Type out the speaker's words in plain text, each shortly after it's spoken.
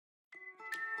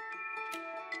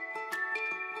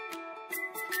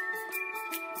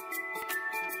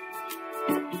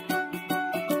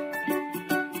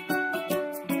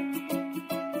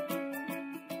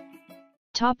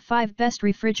Top 5 Best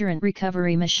Refrigerant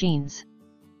Recovery Machines.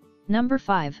 Number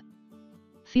 5.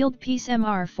 Fieldpiece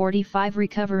MR45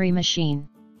 Recovery Machine.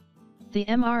 The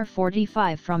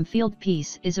MR45 from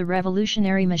Fieldpiece is a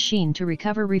revolutionary machine to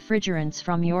recover refrigerants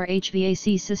from your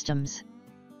HVAC systems.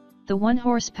 The 1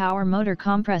 horsepower motor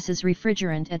compresses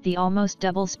refrigerant at the almost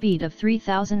double speed of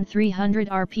 3,300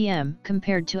 RPM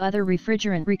compared to other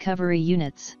refrigerant recovery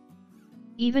units.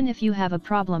 Even if you have a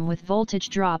problem with voltage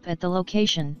drop at the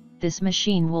location, this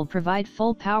machine will provide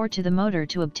full power to the motor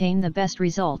to obtain the best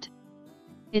result.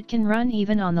 It can run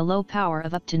even on the low power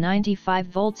of up to 95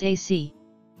 volts AC.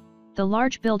 The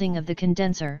large building of the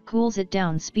condenser cools it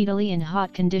down speedily in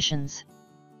hot conditions.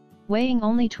 Weighing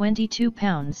only 22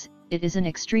 pounds, it is an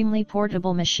extremely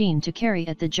portable machine to carry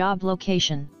at the job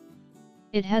location.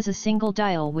 It has a single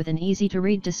dial with an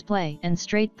easy-to-read display and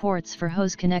straight ports for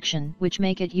hose connection, which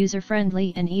make it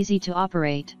user-friendly and easy to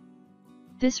operate.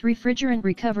 This refrigerant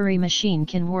recovery machine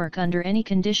can work under any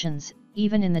conditions,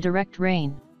 even in the direct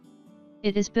rain.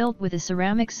 It is built with a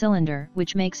ceramic cylinder,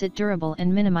 which makes it durable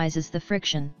and minimizes the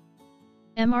friction.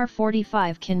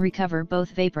 MR45 can recover both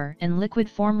vapor and liquid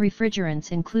form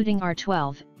refrigerants including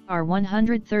R12,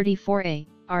 R134A,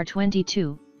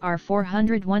 R22,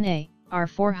 R401A,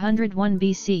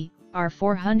 R401BC,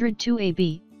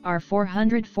 R402AB,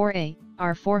 R404A,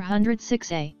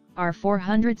 R406A,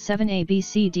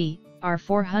 R407ABCD,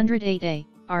 R408A,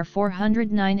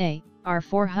 R409A,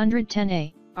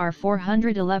 R410A,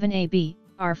 R411AB,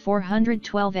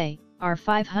 R412A,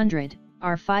 R500,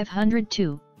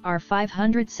 R502,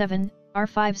 R507,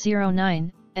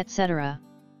 R509, etc.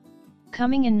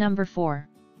 Coming in number 4.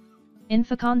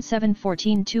 Inficon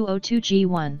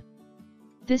 714202G1.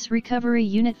 This recovery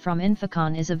unit from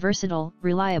Inficon is a versatile,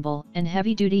 reliable, and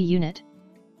heavy-duty unit.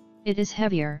 It is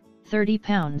heavier, 30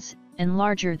 pounds, and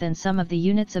larger than some of the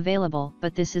units available,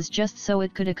 but this is just so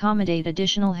it could accommodate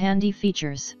additional handy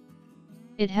features.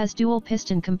 It has dual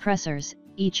piston compressors,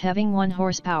 each having 1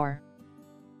 horsepower.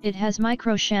 It has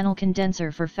micro-channel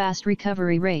condenser for fast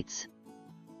recovery rates.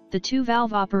 The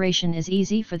 2-valve operation is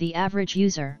easy for the average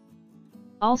user.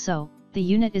 Also, the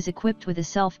unit is equipped with a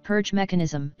self-purge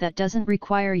mechanism that doesn't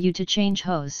require you to change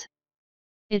hose.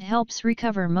 It helps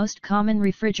recover most common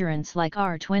refrigerants like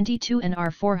R22 and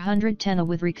R410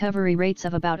 with recovery rates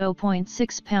of about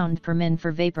 0.6 pound per min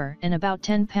for vapor and about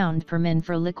 10 pound per min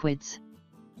for liquids.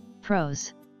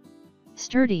 Pros: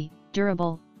 sturdy,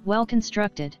 durable, well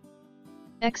constructed.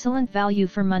 Excellent value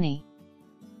for money.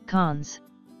 Cons: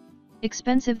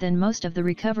 expensive than most of the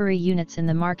recovery units in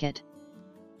the market.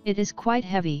 It is quite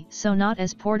heavy, so not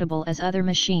as portable as other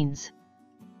machines.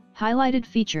 Highlighted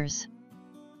features: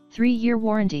 3-year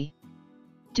warranty.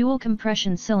 Dual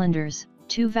compression cylinders,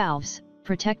 2 valves,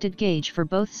 protected gauge for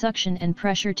both suction and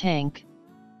pressure tank.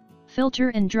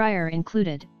 Filter and dryer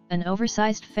included, an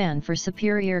oversized fan for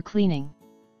superior cleaning.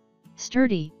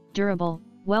 Sturdy, durable,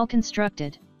 well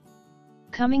constructed.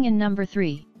 Coming in number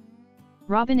 3.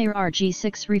 Robinair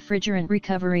RG6 Refrigerant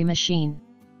Recovery Machine.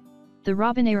 The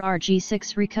Robinair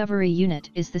RG6 recovery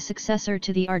unit is the successor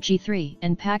to the RG3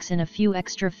 and packs in a few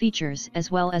extra features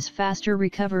as well as faster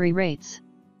recovery rates.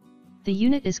 The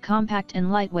unit is compact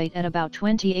and lightweight at about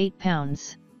 28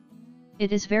 pounds.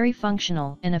 It is very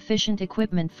functional and efficient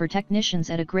equipment for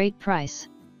technicians at a great price.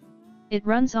 It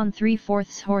runs on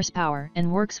 3/4 horsepower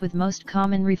and works with most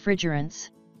common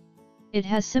refrigerants. It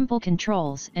has simple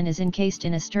controls and is encased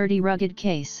in a sturdy rugged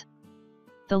case.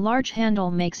 The large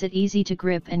handle makes it easy to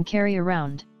grip and carry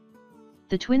around.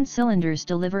 The twin cylinders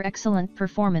deliver excellent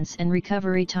performance and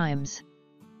recovery times.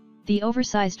 The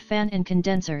oversized fan and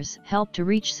condensers help to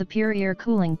reach superior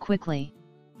cooling quickly.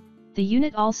 The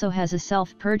unit also has a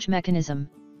self-purge mechanism.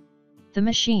 The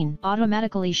machine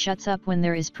automatically shuts up when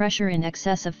there is pressure in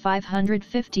excess of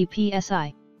 550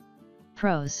 psi.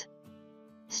 Pros: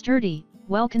 sturdy,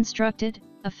 well constructed,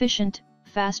 efficient,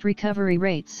 fast recovery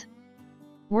rates.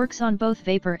 Works on both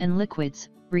vapor and liquids,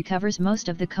 recovers most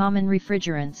of the common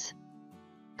refrigerants.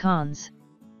 Cons: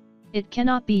 it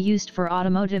cannot be used for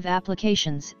automotive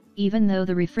applications, even though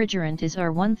the refrigerant is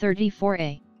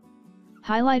R134A.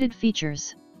 Highlighted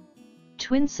features: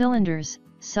 twin cylinders,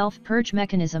 self-purge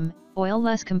mechanism,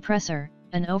 oil-less compressor,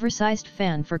 an oversized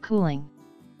fan for cooling.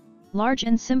 Large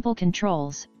and simple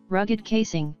controls, rugged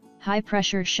casing,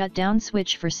 high-pressure shutdown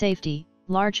switch for safety,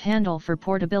 large handle for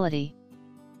portability.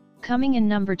 Coming in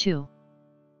number 2.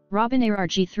 Robinair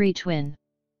RG3 Twin.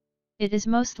 It is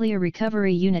mostly a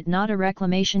recovery unit, not a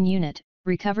reclamation unit.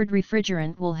 Recovered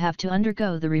refrigerant will have to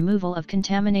undergo the removal of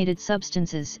contaminated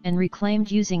substances and reclaimed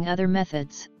using other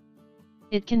methods.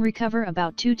 It can recover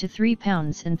about 2 to 3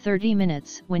 pounds in 30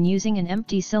 minutes when using an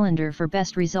empty cylinder for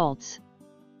best results.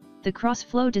 The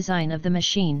cross-flow design of the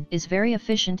machine is very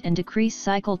efficient and decrease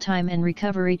cycle time and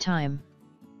recovery time.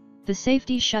 The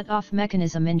safety shut-off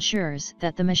mechanism ensures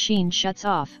that the machine shuts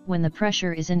off when the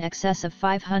pressure is in excess of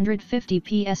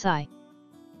 550 psi.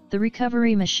 The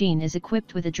recovery machine is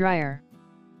equipped with a dryer.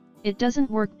 It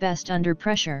doesn't work best under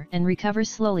pressure and recovers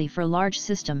slowly for large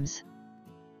systems.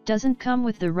 Doesn't come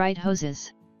with the right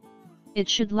hoses. It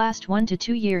should last 1 to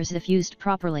 2 years if used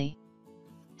properly.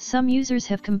 Some users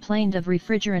have complained of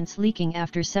refrigerants leaking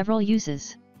after several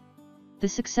uses. The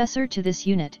successor to this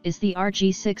unit is the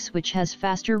RG6, which has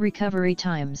faster recovery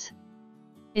times.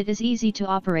 It is easy to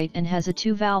operate and has a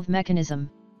 2-valve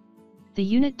mechanism. The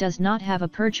unit does not have a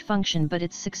purge function, but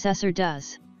its successor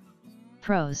does.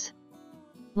 Pros: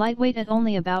 lightweight at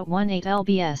only about 1/8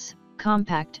 lbs,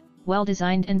 compact,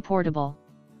 well-designed and portable.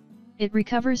 It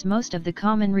recovers most of the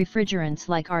common refrigerants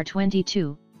like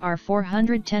R22,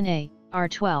 R410A,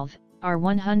 R12,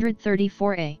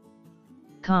 R134A.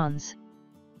 Cons: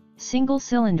 single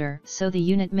cylinder, so the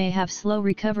unit may have slow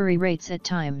recovery rates at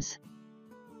times.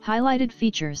 Highlighted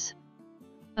features: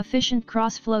 efficient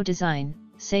cross-flow design,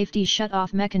 safety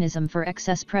shut-off mechanism for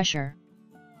excess pressure.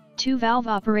 2-valve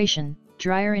operation,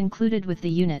 dryer included with the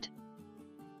unit.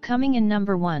 Coming in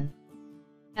number 1.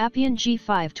 Appion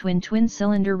G5 Twin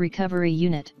Cylinder Recovery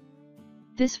Unit.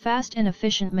 This fast and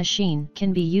efficient machine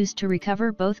can be used to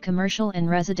recover both commercial and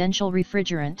residential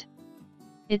refrigerant.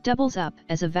 It doubles up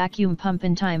as a vacuum pump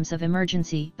in times of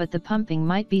emergency, but the pumping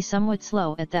might be somewhat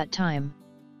slow at that time.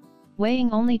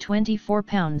 Weighing only 24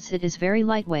 pounds, it is very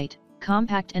lightweight,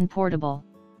 compact and portable.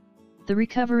 The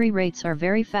recovery rates are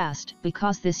very fast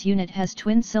because this unit has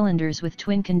twin cylinders with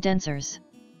twin condensers.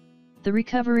 The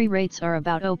recovery rates are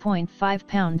about 0.5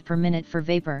 pound per minute for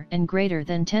vapor and greater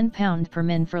than 10 pound per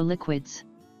min for liquids.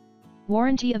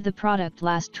 Warranty of the product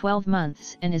lasts 12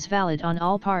 months and is valid on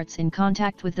all parts in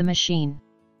contact with the machine.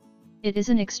 It is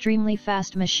an extremely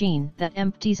fast machine that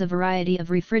empties a variety of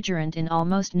refrigerant in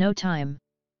almost no time.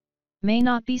 May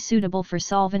not be suitable for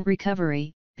solvent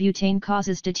recovery. Butane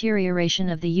causes deterioration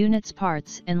of the unit's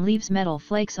parts and leaves metal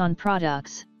flakes on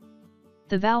products.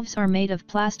 The valves are made of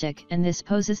plastic and this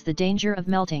poses the danger of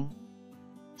melting.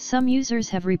 Some users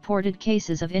have reported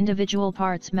cases of individual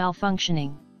parts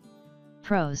malfunctioning.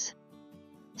 Pros: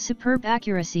 superb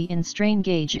accuracy in strain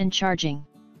gauge and charging.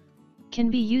 Can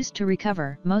be used to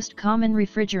recover most common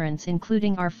refrigerants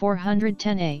including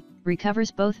R410A,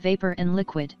 recovers both vapor and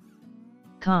liquid.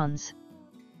 Cons: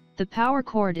 the power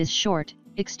cord is short,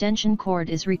 extension cord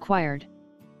is required.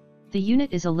 The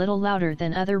unit is a little louder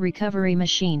than other recovery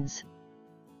machines.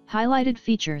 Highlighted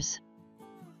features: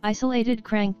 isolated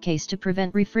crankcase to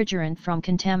prevent refrigerant from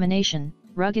contamination,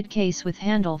 rugged case with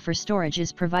handle for storage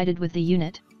is provided with the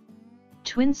unit.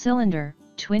 Twin cylinder,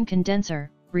 twin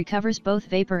condenser, recovers both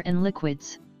vapor and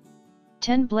liquids.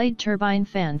 10-blade turbine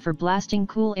fan for blasting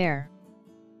cool air.